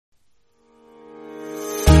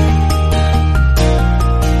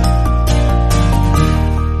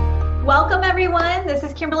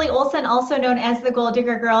Kimberly Olson, also known as the Gold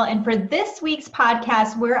Digger Girl. And for this week's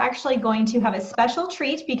podcast, we're actually going to have a special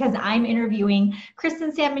treat because I'm interviewing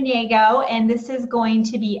Krystan Samaniego, and this is going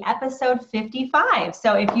to be episode 55.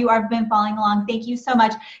 So if you have been following along, thank you so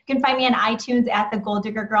much. You can find me on iTunes at the Gold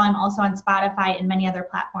Digger Girl. I'm also on Spotify and many other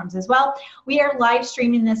platforms as well. We are live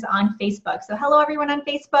streaming this on Facebook. So hello, everyone on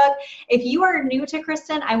Facebook. If you are new to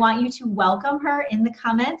Krystan, I want you to welcome her in the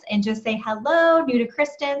comments and just say hello, new to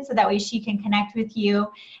Krystan, so that way she can connect with you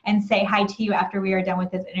and say hi to you after we are done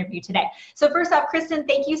with this interview today. So first off, Krystan,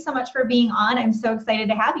 thank you so much for being on. I'm so excited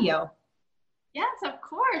to have you. Yes, of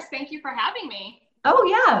course. Thank you for having me. Oh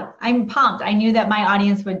yeah, I'm pumped. I knew that my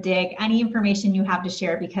audience would dig any information you have to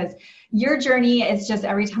share because your journey is just,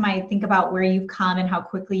 every time I think about where you've come and how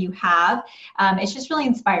quickly you have, it's just really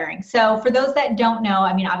inspiring. So for those that don't know,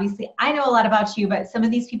 I mean, obviously I know a lot about you, but some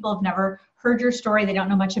of these people have never heard your story. They don't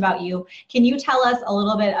know much about you. Can you tell us a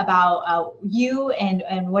little bit about you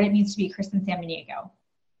and what it means to be Krystan Samaniego?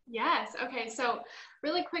 Yes. Okay. So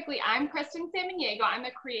really quickly, I'm Krystan Samaniego. I'm the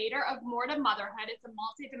creator of More to Motherhood. It's a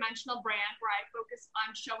multi-dimensional brand where I focus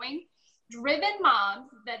on showing driven moms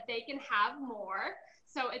that they can have more.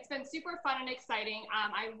 So it's been super fun and exciting.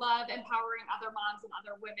 I love empowering other moms and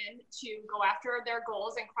other women to go after their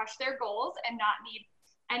goals and crush their goals and not need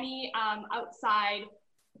any outside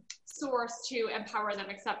source to empower them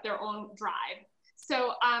except their own drive.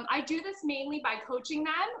 So I do this mainly by coaching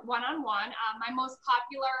them one-on-one. My most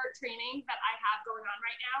popular training that I have going on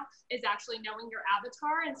right now is actually knowing your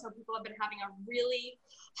avatar. And so people have been having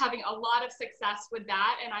a lot of success with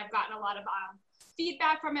that. And I've gotten a lot of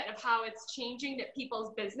feedback from it of how it's changing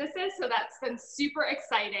people's businesses. So that's been super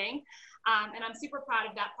exciting. And I'm super proud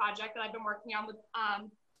of that project that I've been working on with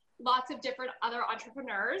lots of different other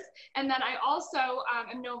entrepreneurs. And then I also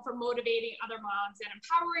am known for motivating other moms and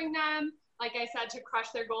empowering them, like I said, to crush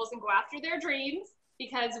their goals and go after their dreams,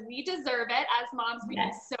 because we deserve it. As moms, we do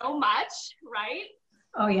so much, right?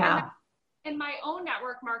 Oh, yeah. In my own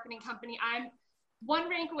network marketing company, I'm one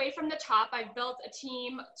rank away from the top. I've built a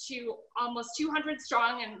team to almost 200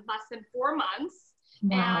 strong in less than 4 months.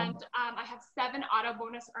 Wow. And I have 7 auto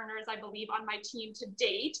bonus earners, I believe, on my team to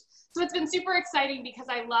date. So it's been super exciting because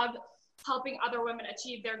I love helping other women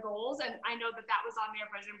achieve their goals. And I know that that was on their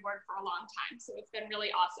vision board for a long time. So it's been really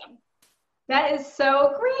awesome. That is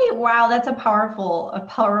so great. Wow, that's a powerful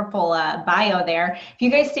bio there. If you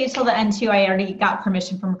guys stay till the end too, I already got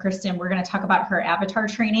permission from Krystan. We're going to talk about her avatar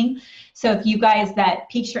training. So if you guys, that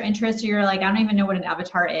piques your interest, or you're like, I don't even know what an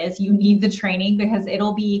avatar is, you need the training because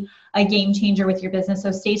it'll be a game changer with your business.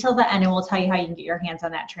 So stay till the end and we'll tell you how you can get your hands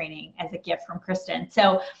on that training as a gift from Krystan.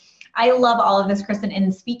 So I love all of this, Krystan.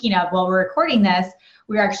 And speaking of, while we're recording this,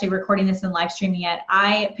 we're actually recording this and live streaming it.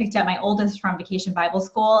 I picked up my oldest from Vacation Bible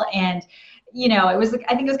School, and you know, I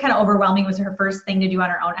think it was kind of overwhelming. It was her first thing to do on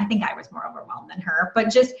her own. I think I was more overwhelmed than her, but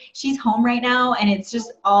just, she's home right now. And it's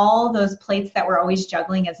just all those plates that we're always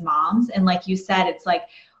juggling as moms. And like you said, it's like,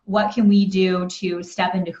 what can we do to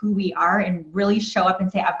step into who we are and really show up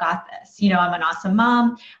and say, I've got this. You know, I'm an awesome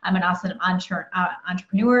mom. I'm an awesome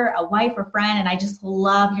entrepreneur, a wife, a friend. And I just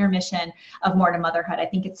love your mission of More to Motherhood. I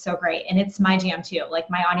think it's so great. And it's my jam too. Like,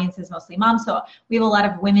 my audience is mostly moms. So we have a lot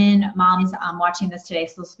of women moms watching this today.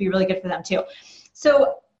 So this will be really good for them too.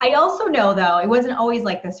 So I also know, though, it wasn't always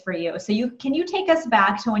like this for you. So can you take us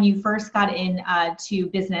back to when you first got into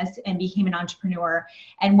business and became an entrepreneur,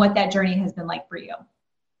 and what that journey has been like for you?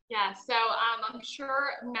 Yeah, so I'm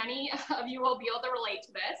sure many of you will be able to relate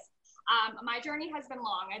to this. My journey has been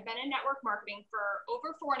long. I've been in network marketing for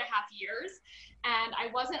over 4.5 years, and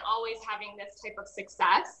I wasn't always having this type of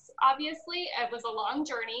success, obviously. It was a long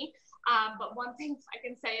journey, but one thing I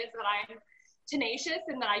can say is that I'm tenacious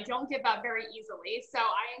and that I don't give up very easily. So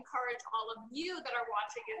I encourage all of you that are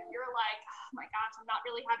watching, if you're like, oh my gosh, I'm not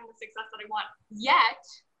really having the success that I want yet,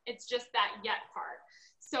 it's just that yet part.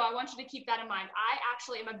 So I want you to keep that in mind. I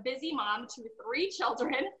actually am a busy mom to 3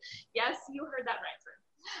 children. Yes, you heard that right.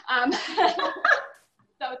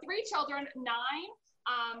 So 3 children, 9,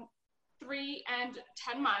 3, and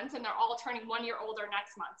 10 months, and they're all turning 1 year older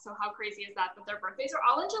next month. So how crazy is that? But their birthdays are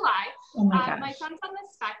all in July. Oh my gosh. My son's on the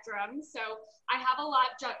spectrum, so I have a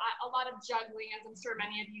lot of juggling, as I'm sure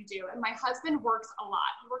many of you do. And my husband works a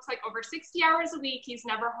lot. He works like over 60 hours a week. He's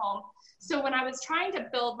never home. So when I was trying to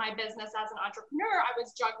build my business as an entrepreneur, I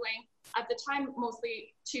was juggling at the time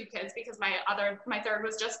mostly 2 kids because my third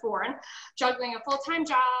was just born, juggling a full-time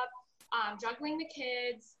job, juggling the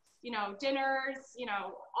kids, you know, dinners, you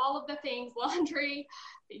know, all of the things, laundry.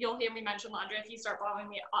 You'll hear me mention laundry if you start following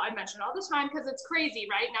me. I mention it all the time because it's crazy,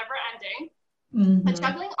 right? Never ending. But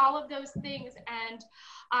juggling all of those things and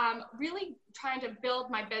really trying to build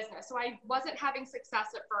my business. So I wasn't having success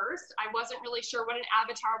at first. I wasn't really sure what an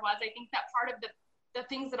avatar was. I think that part of the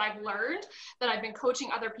things that I've learned, that I've been coaching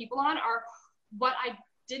other people on, are what I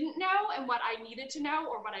didn't know and what I needed to know,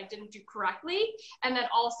 or what I didn't do correctly. And then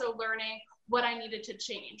also learning what I needed to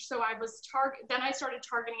change. So then I started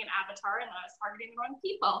targeting an avatar, and then I was targeting the wrong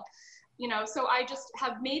people, so I just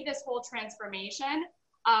have made this whole transformation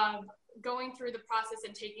of going through the process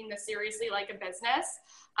and taking this seriously like a business.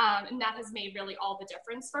 And that has made really all the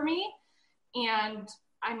difference for me. And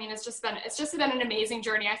I mean, it's just been an amazing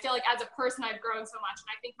journey. I feel like as a person, I've grown so much, and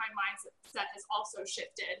I think my mindset has also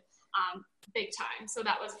shifted big time. So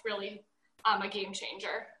that was really a game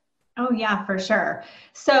changer. Oh yeah, for sure.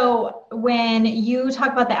 So when you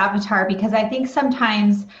talk about the avatar, because I think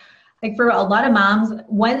sometimes, like for a lot of moms,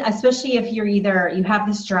 especially if you have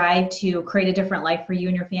this drive to create a different life for you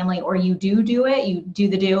and your family, or you do it, you do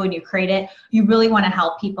the do and you create it, you really want to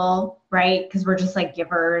help people, right? Because we're just like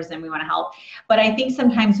givers and we want to help. But I think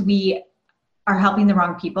sometimes we are helping the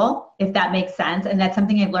wrong people, if that makes sense. And that's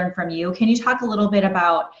something I've learned from you. Can you talk a little bit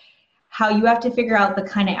about how you have to figure out the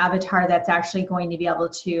kind of avatar that's actually going to be able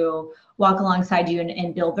to walk alongside you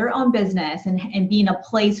and build their own business and be in a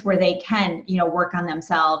place where they can, work on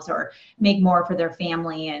themselves or make more for their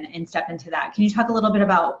family and step into that. Can you talk a little bit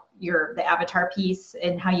about the avatar piece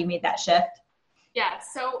and how you made that shift? Yeah.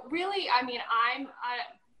 So really, I mean, I'm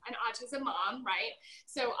an autism mom, right?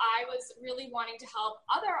 So I was really wanting to help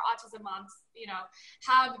other autism moms,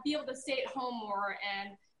 be able to stay at home more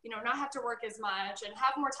and not have to work as much and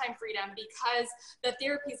have more time freedom, because the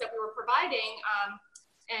therapies that we were providing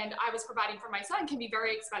and I was providing for my son can be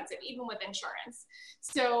very expensive, even with insurance.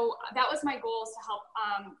 So that was my goal, is to help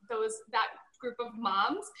that group of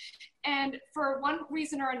moms. And for one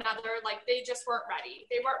reason or another, like they just weren't ready.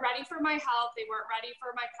 They weren't ready for my help. They weren't ready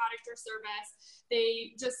for my product or service.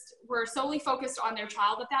 They just were solely focused on their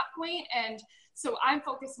child at that point. And so I'm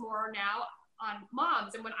focused more now on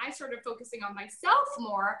moms. And when I started focusing on myself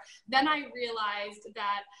more, then I realized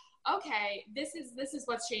that, okay, this is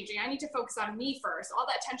what's changing. I need to focus on me first. All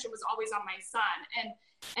that attention was always on my son.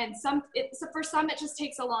 So for some, it just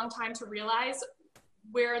takes a long time to realize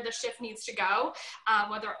where the shift needs to go,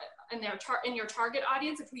 whether in your target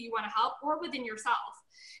audience of who you want to help, or within yourself.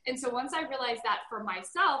 And so once I realized that for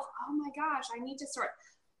myself, oh my gosh, I need to start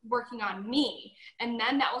working on me. And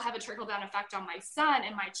then that will have a trickle-down effect on my son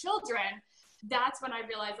and my children. That's when I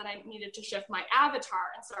realized that I needed to shift my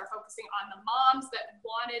avatar and start focusing on the moms that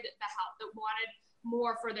wanted the help, that wanted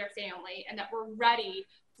more for their family, and that were ready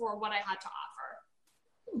for what I had to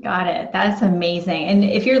offer. Got it. That's amazing. And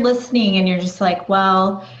if you're listening and you're just like,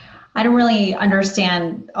 well, I don't really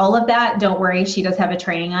understand all of that, don't worry. She does have a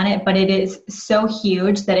training on it, but it is so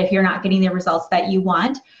huge that if you're not getting the results that you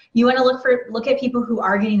want to look at people who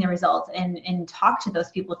are getting the results and talk to those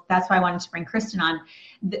people. That's why I wanted to bring Krystan on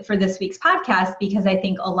for this week's podcast, because I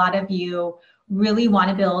think a lot of you really want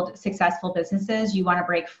to build successful businesses. You want to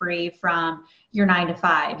break free from your 9 to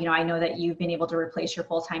 5. I know that you've been able to replace your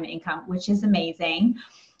full-time income, which is amazing.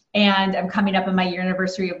 And I'm coming up on my year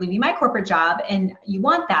anniversary of leaving my corporate job, and you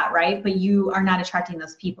want that, right? But you are not attracting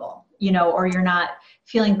those people, or you're not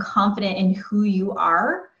feeling confident in who you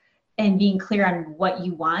are and being clear on what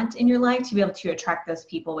you want in your life to be able to attract those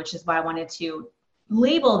people, which is why I wanted to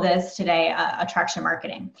label this today attraction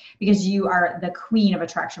marketing, because you are the queen of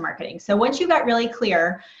attraction marketing. So once you got really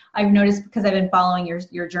clear, I've noticed, because I've been following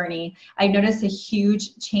your journey, I noticed a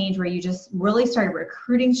huge change where you just really started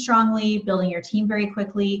recruiting strongly, building your team very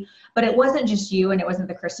quickly. But it wasn't just you, and it wasn't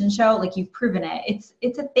the Krystan show. Like, you've proven it.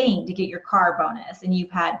 It's a thing to get your car bonus, and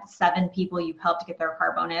you've had 7 people you've helped get their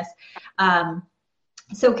car bonus.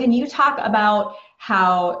 So can you talk about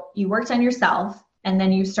how you worked on yourself, and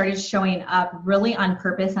then you started showing up really on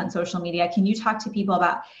purpose on social media? Can you talk to people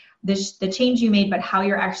about the change you made, but how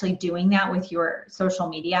you're actually doing that with your social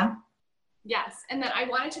media? Yes. And then I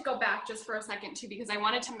wanted to go back just for a second too, because I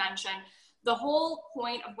wanted to mention the whole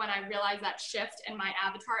point of when I realized that shift in my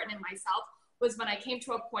avatar and in myself was when I came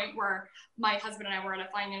to a point where my husband and I were at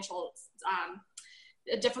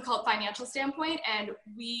a difficult financial standpoint, and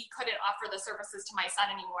we couldn't offer the services to my son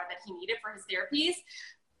anymore that he needed for his therapies,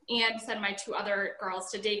 and send my 2 other girls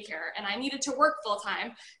to daycare. And I needed to work full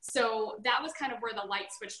time. So that was kind of where the light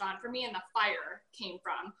switched on for me, and the fire came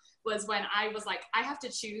from, was when I was like, I have to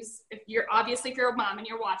choose. If you're a mom and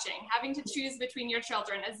you're watching, having to choose between your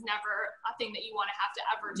children is never a thing that you want to have to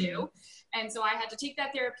ever do. And so I had to take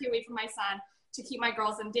that therapy away from my son to keep my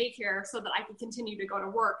girls in daycare so that I could continue to go to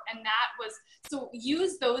work. And so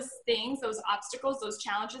use those things, those obstacles, those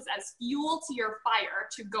challenges as fuel to your fire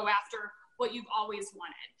to go after what you've always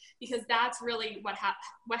wanted. Because that's really what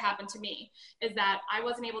happened to me, is that I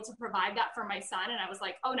wasn't able to provide that for my son. And I was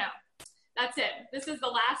like, oh no, that's it. This is the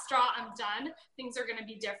last straw. I'm done. Things are going to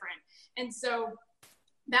be different. And so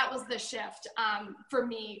that was the shift for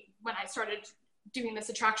me when I started doing this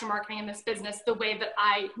attraction marketing in this business, the way that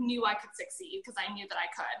I knew I could succeed, because I knew that I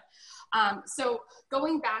could. So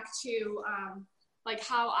going back to like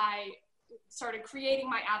how I started creating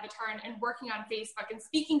my avatar and working on Facebook and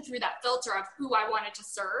speaking through that filter of who I wanted to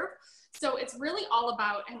serve. So it's really all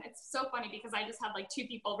about, and it's so funny because I just had like 2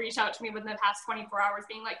 people reach out to me within the past 24 hours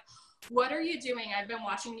being like, what are you doing? I've been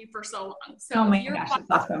watching you for so long. So oh my gosh, that's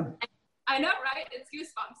awesome. I know, right? It's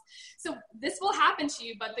goosebumps. So this will happen to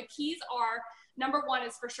you, but the keys are, number 1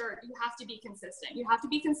 is for sure, you have to be consistent. You have to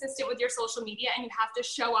be consistent with your social media, and you have to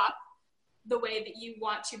show up the way that you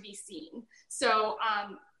want to be seen. So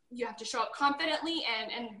you have to show up confidently.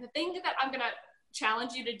 And the thing that I'm going to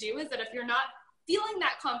challenge you to do is that if you're not feeling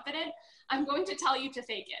that confident, I'm going to tell you to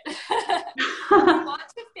fake it. You want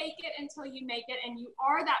to fake it until you make it, and you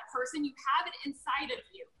are that person. You have it inside of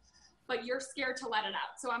you, but you're scared to let it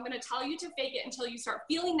out. So I'm going to tell you to fake it until you start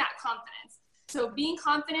feeling that confidence. So being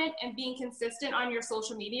confident and being consistent on your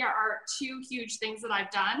social media are 2 huge things that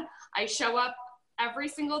I've done. I show up every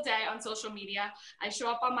single day on social media. I show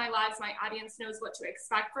up on my lives. My audience knows what to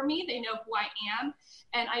expect from me. They know who I am.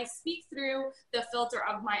 And I speak through the filter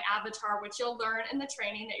of my avatar, which you'll learn in the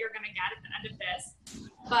training that you're going to get at the end of this.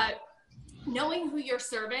 But knowing who you're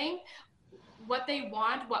serving, what they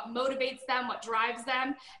want, what motivates them, what drives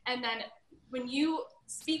them. And then when you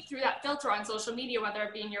speak through that filter on social media, whether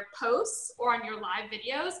it be in your posts or on your live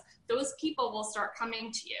videos, those people will start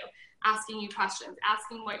coming to you, asking you questions,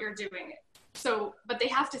 asking what you're doing. So, but they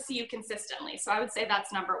have to see you consistently. So I would say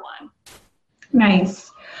that's number 1.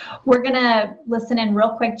 Nice. We're going to listen in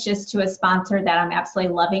real quick just to a sponsor that I'm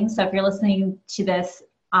absolutely loving. So if you're listening to this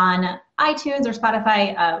on iTunes or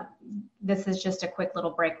Spotify, this is just a quick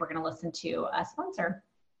little break. We're going to listen to a sponsor.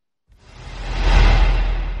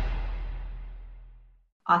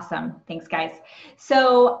 Awesome. Thanks, guys.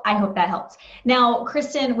 So I hope that helped. Now,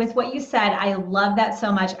 Krystan, with what you said, I love that so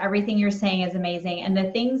much. Everything you're saying is amazing. And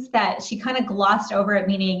the things that she kind of glossed over it,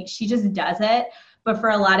 meaning she just does it. But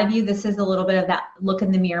for a lot of you, this is a little bit of that look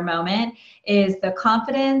in the mirror moment, is the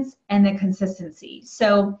confidence and the consistency.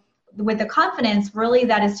 So with the confidence, really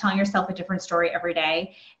that is telling yourself a different story every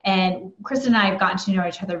day. And Krystan and I have gotten to know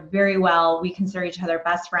each other very well. We consider each other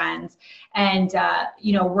best friends. And,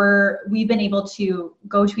 we've been able to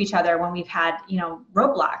go to each other when we've had,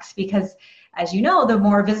 roadblocks, because as you know, the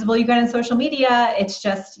more visible you get on social media, it's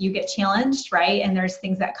just, you get challenged, right? And there's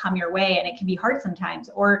things that come your way and it can be hard sometimes,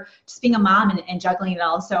 or just being a mom and juggling it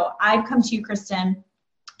all. So I've come to you, Krystan,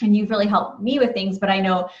 and you've really helped me with things, but I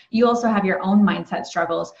know you also have your own mindset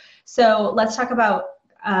struggles. So let's talk about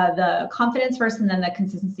the confidence first and then the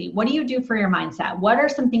consistency. What do you do for your mindset? What are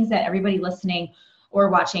some things that everybody listening or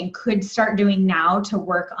watching could start doing now to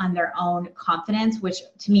work on their own confidence, which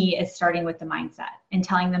to me is starting with the mindset and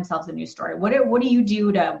telling themselves a new story? What do you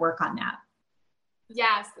do to work on that?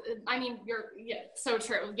 Yes. I mean, so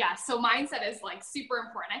true. Yes. So mindset is like super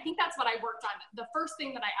important. I think that's what I worked on. The first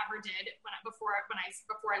thing that I ever did before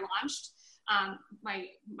I launched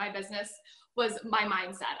my business was my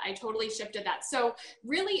mindset. I totally shifted that. So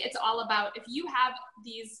really it's all about, if you have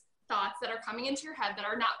these thoughts that are coming into your head that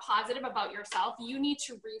are not positive about yourself, you need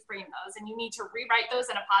to reframe those and you need to rewrite those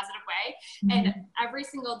in a positive way. Mm-hmm. And every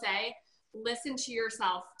single day, listen to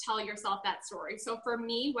yourself, tell yourself that story. So for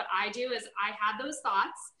me, what I do is I had those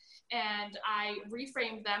thoughts and I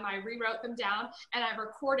reframed them, I rewrote them down, and I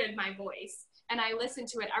recorded my voice. And I listened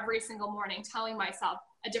to it every single morning, telling myself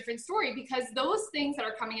a different story, because those things that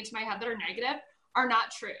are coming into my head that are negative are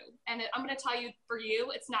not true. And I'm going to tell you, for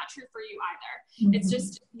you, it's not true for you either. Mm-hmm. It's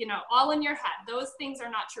just, all in your head. Those things are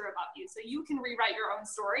not true about you. So you can rewrite your own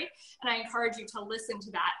story. And I encourage you to listen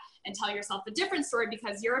to that and tell yourself a different story,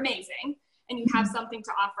 because you're amazing and you have something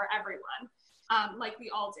to offer everyone, like we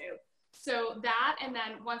all do. So that, and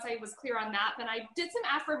then once I was clear on that, then I did some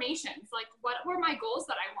affirmations, like what were my goals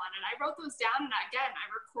that I wanted? I wrote those down, and again, I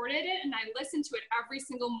recorded it and I listened to it every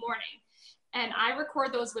single morning. And I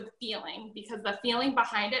record those with feeling, because the feeling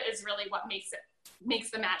behind it is really what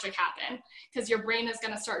makes the magic happen, because your brain is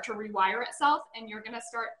going to start to rewire itself and you're going to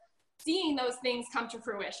start seeing those things come to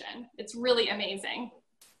fruition. It's really amazing.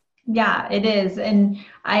 Yeah, it is. And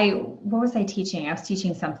what was I teaching? I was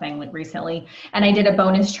teaching something like recently, and I did a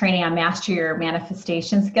bonus training on master your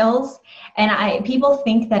manifestation skills. And people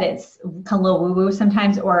think that it's a little woo-woo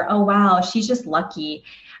sometimes, or, oh, wow, she's just lucky.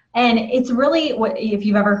 And it's really what, if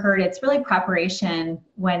you've ever heard, it's really preparation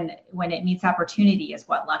when it meets opportunity is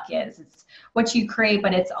what luck is. It's what you create,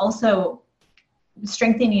 but it's also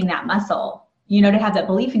strengthening that muscle, to have that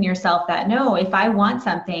belief in yourself that no, if I want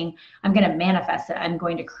something, I'm going to manifest it. I'm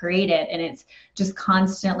going to create it. And it's just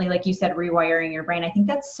constantly, like you said, rewiring your brain. I think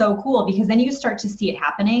that's so cool because then you start to see it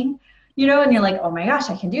happening, and you're like, oh my gosh,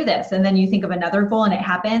 I can do this. And then you think of another goal and it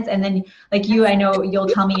happens. And then like you, I know you'll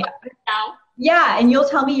tell me, yeah. And you'll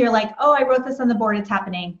tell me, you're like, oh, I wrote this on the board. It's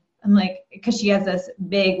happening. I'm like, because she has this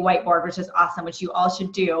big whiteboard, which is awesome, which you all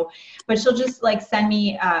should do. But she'll just like send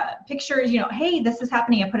me pictures, hey, this is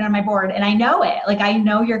happening. I put it on my board and I know it. Like, I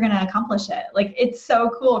know you're going to accomplish it. Like, it's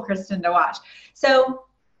so cool, Krystan, to watch. So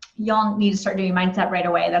y'all need to start doing mindset right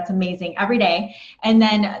away. That's amazing every day. And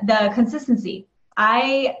then the consistency.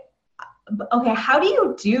 Okay, how do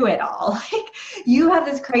you do it all? Like, you have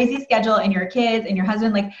this crazy schedule and your kids and your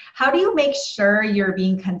husband, like, how do you make sure you're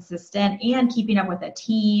being consistent and keeping up with a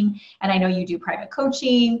team? And I know you do private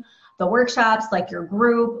coaching, the workshops, like your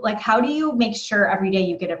group, like, how do you make sure every day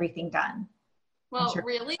you get everything done? Well,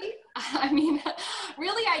 really, I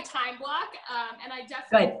time block, and I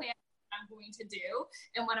definitely plan what I'm going to do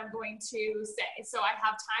and what I'm going to say. So I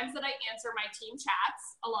have times that I answer my team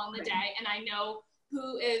chats along the day, and I know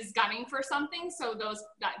who is gunning for something. So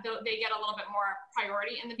they get a little bit more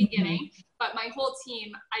priority in the beginning, but my whole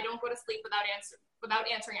team, I don't go to sleep without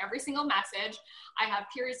answering every single message. I have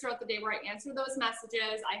periods throughout the day where I answer those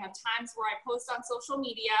messages. I have times where I post on social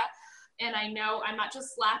media, and I know I'm not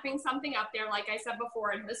just slapping something up there, like I said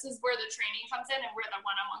before, and this is where the training comes in and where the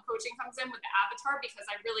one-on-one coaching comes in with the avatar, because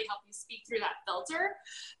I really help you speak through that filter.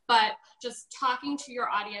 But just talking to your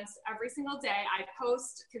audience every single day. I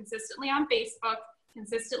post consistently on Facebook,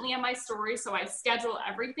 consistently on my stories. So I schedule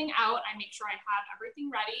everything out. I make sure I have everything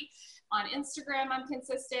ready. On Instagram, I'm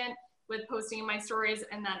consistent with posting my stories.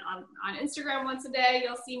 And then on Instagram once a day,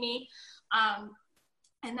 you'll see me.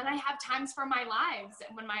 And then I have times for my lives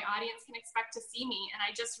and when my audience can expect to see me. And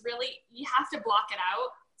I just really, you have to block it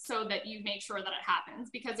out so that you make sure that it happens.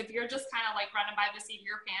 Because if you're just kind of like running by the seat of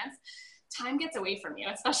your pants, time gets away from you,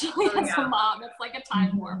 especially as a mom. It's like a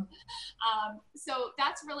time warp. So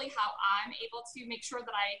that's really how I'm able to make sure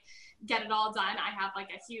that I get it all done. I have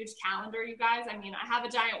like a huge calendar, you guys. I mean, I have a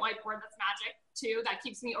giant whiteboard that's magic too, that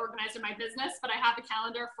keeps me organized in my business, but I have a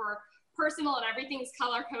calendar for personal, and everything's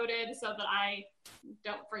color coded so that I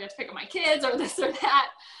don't forget to pick up my kids or this or that.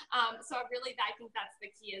 So really, I think that's the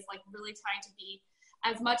key, is like really trying to be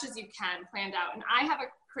as much as you can planned out. And I have a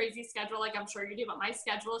crazy schedule, like I'm sure you do, but my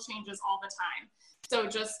schedule changes all the time. So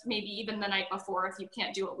just maybe even the night before, if you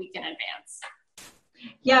can't do a week in advance.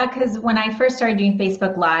 Yeah, because when I first started doing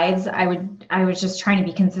Facebook Lives, I was just trying to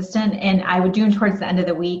be consistent, and I would do them towards the end of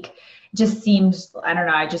the week. Just seems, I don't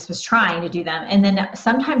know, I just was trying to do them. And then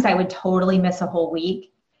sometimes I would totally miss a whole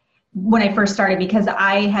week when I first started because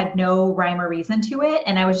I had no rhyme or reason to it.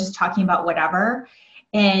 And I was just talking about whatever.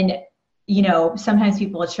 And, sometimes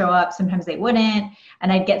people would show up, sometimes they wouldn't.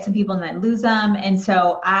 And I'd get some people and then lose them. And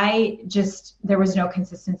so there was no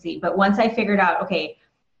consistency. But once I figured out, okay,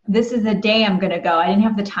 this is the day I'm going to go. I didn't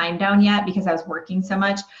have the time down yet because I was working so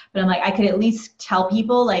much, but I'm like, I could at least tell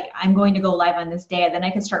people like, I'm going to go live on this day. And then I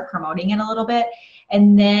could start promoting it a little bit.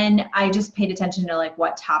 And then I just paid attention to like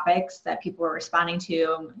what topics that people were responding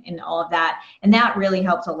to and all of that. And that really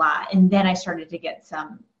helped a lot. And then I started to get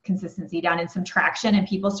some consistency down and some traction, and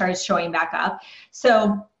people started showing back up.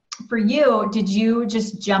 So for you, did you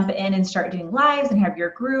just jump in and start doing lives and have your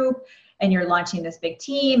group and you're launching this big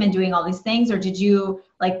team and doing all these things? Or did you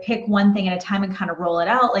like pick one thing at a time and kind of roll it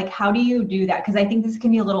out? Like, how do you do that? Because I think this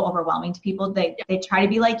can be a little overwhelming to people. They try to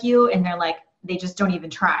be like you and they're like, they just don't even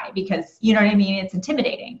try because, you know what I mean? It's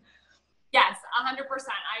intimidating. Yes, 100%.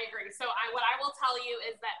 I agree. So what I will tell you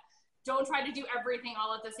is that don't try to do everything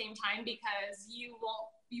all at the same time, because you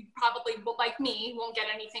probably, like me, won't get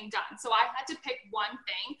anything done. So I had to pick one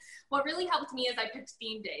thing. What really helped me is I picked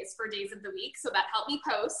theme days for days of the week. So that helped me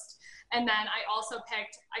post. And then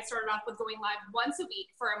I started off with going live once a week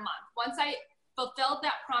for a month. Once I fulfilled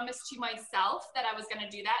that promise to myself that I was going to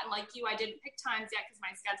do that. And like you, I didn't pick times yet because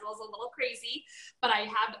my schedule is a little crazy, but I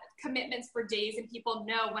have commitments for days, and people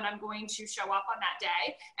know when I'm going to show up on that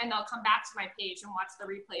day, and they'll come back to my page and watch the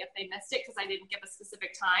replay if they missed it because I didn't give a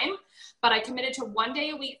specific time. But I committed to 1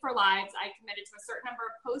 day a week for lives. I committed to a certain number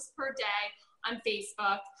of posts per day on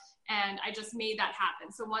Facebook, and I just made that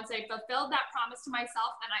happen. So once I fulfilled that promise to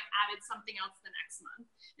myself, then I added something else the next month.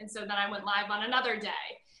 And so then I went live on another day,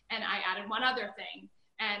 and I added one other thing.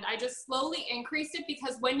 And I just slowly increased it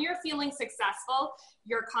because when you're feeling successful,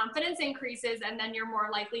 your confidence increases and then you're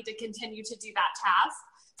more likely to continue to do that task.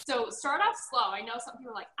 So start off slow. I know some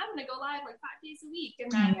people are like, I'm going to go live like 5 days a week, and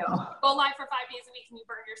then go live for 5 days a week and you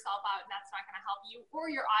burn yourself out, and that's not going to help you or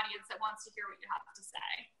your audience that wants to hear what you have to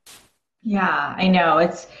say. Yeah, I know.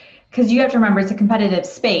 It's because you have to remember it's a competitive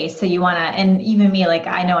space. So you want to, and even me, like,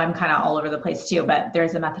 I know I'm kind of all over the place too, but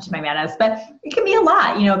there's a method to my madness, but it can be a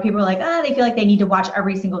lot. You know, people are like, they feel like they need to watch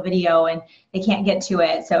every single video and they can't get to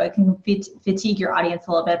it. So it can fatigue your audience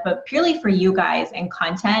a little bit, but purely for you guys and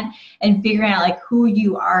content and figuring out like who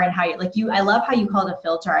you are and how you, like I love how you call it a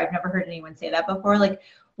filter. I've never heard anyone say that before. Like,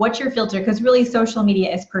 what's your filter? Because really social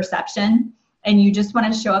media is perception. And you just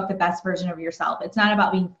want to show up the best version of yourself. It's not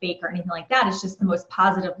about being fake or anything like that. It's just the most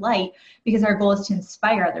positive light, because our goal is to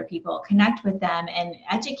inspire other people, connect with them, and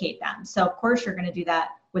educate them. So of course you're going to do that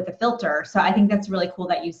with the filter. So I think that's really cool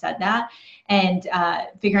that you said that, and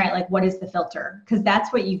figuring out like, what is the filter? Because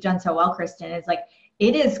that's what you've done so well, Krystan, is like,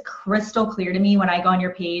 it is crystal clear to me when I go on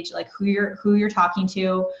your page, like who you're talking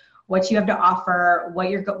to, what you have to offer,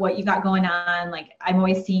 what you got going on. Like, I'm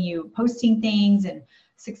always seeing you posting things and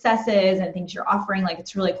successes and things you're offering. Like,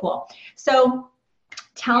 it's really cool. So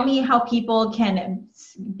tell me how people can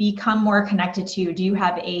become more connected to you. Do you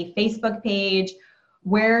have a Facebook page?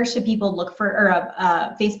 Where should people look for, or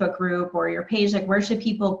a Facebook group, or your page? Like, where should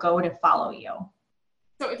people go to follow you?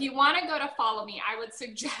 So if you want to go to follow me, I would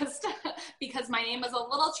suggest, because my name is a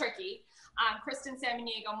little tricky, Krystan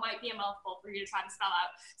Samaniego might be a mouthful for you to try to spell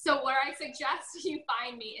out. So where I suggest you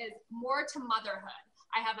find me is More to Motherhood.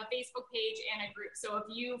 I have a Facebook page and a group. So if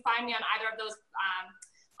you find me on either of those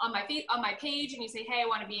on my page and you say, hey, I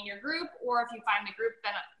want to be in your group, or if you find the group,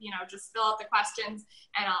 then just fill out the questions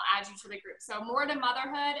and I'll add you to the group. So More to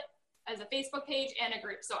Motherhood as a Facebook page and a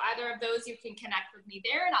group. So either of those, you can connect with me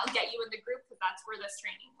there and I'll get you in the group, because that's where this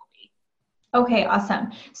training will be. Okay,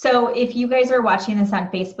 awesome. So if you guys are watching this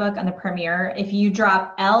on Facebook on the premiere, if you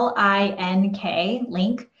drop LINK,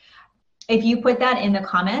 if you put that in the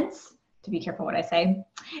comments, to be careful what I say.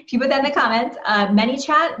 If you put that in the comments,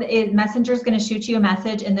 ManyChat, Messenger is going to shoot you a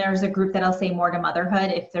message, and there's a group that'll say More to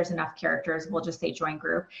Motherhood. If there's enough characters, we'll just say join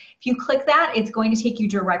group. If you click that, it's going to take you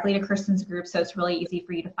directly to Krystan's group, so it's really easy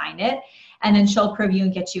for you to find it. And then she'll preview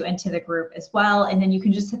and get you into the group as well. And then you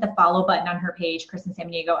can just hit the follow button on her page, Krystan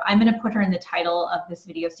Samaniego. I'm going to put her in the title of this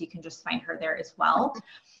video so you can just find her there as well.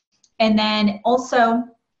 And then also,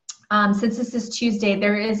 since this is Tuesday,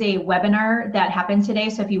 there is a webinar that happened today.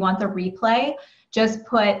 So if you want the replay, just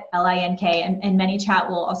put LINK, and ManyChat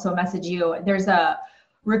will also message you. There's a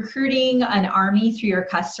recruiting an army through your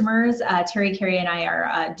customers. Terry, Carrie, and I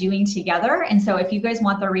are doing together. And so if you guys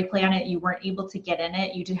want the replay on it, you weren't able to get in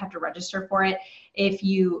it, you did have to register for it. If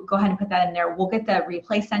you go ahead and put that in there, we'll get the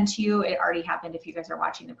replay sent to you. It already happened if you guys are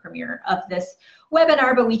watching the premiere of this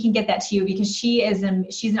webinar, but we can get that to you because she's an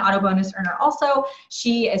auto bonus earner also.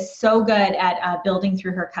 She is so good at building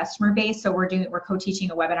through her customer base. So we're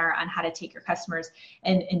co-teaching a webinar on how to take your customers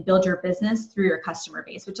and build your business through your customer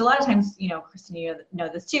base, which a lot of times, Krystan, you know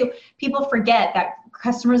this too, people forget that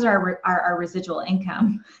customers are our residual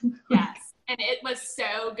income. Yes. And it was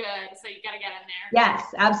so good. So you got to get in there. Yes,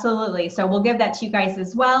 absolutely. So we'll give that to you guys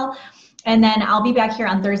as well. And then I'll be back here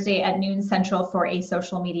on Thursday at noon Central for a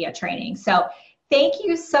social media training. So thank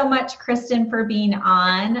you so much, Krystan, for being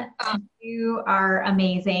on. You are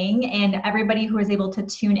amazing. And everybody who was able to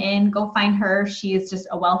tune in, go find her. She is just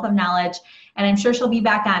a wealth of knowledge, and I'm sure she'll be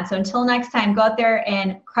back on. So until next time, go out there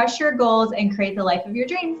and crush your goals and create the life of your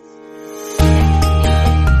dreams.